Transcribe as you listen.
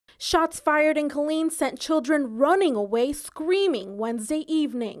Shots fired in Killeen sent children running away screaming Wednesday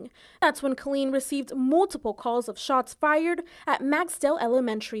evening. That's when Killeen received multiple calls of shots fired at Maxdale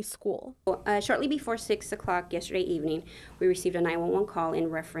Elementary School. Shortly before 6 o'clock yesterday evening, we received a 911 call in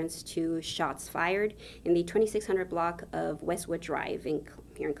reference to shots fired in the 2600 block of Westwood Drive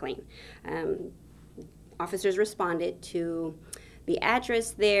here in Killeen. Officers responded to the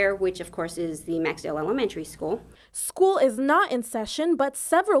address there, which of course is the Maxdale Elementary School. School is not in session, but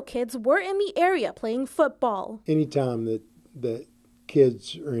several kids were in the area playing football. Anytime that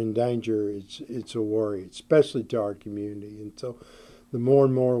kids are in danger, it's a worry, especially to our community. And so the more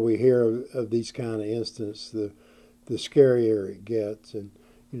and more we hear of these kind of incidents, the scarier it gets. And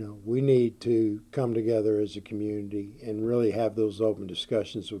we need to come together as a community and really have those open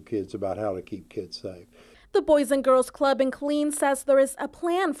discussions with kids about how to keep kids safe. The Boys and Girls Club in Killeen says there is a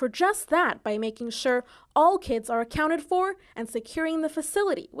plan for just that by making sure all kids are accounted for and securing the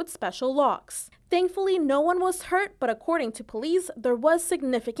facility with special locks. Thankfully, no one was hurt, but according to police, there was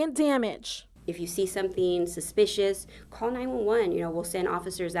significant damage. If you see something suspicious, call 911. We'll send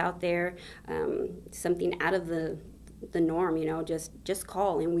officers out there. Something out of the norm, just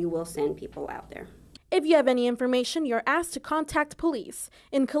call and we will send people out there. If you have any information, you're asked to contact police.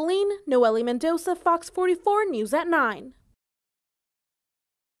 In Killeen, Nohely Mendoza, Fox 44 News at 9.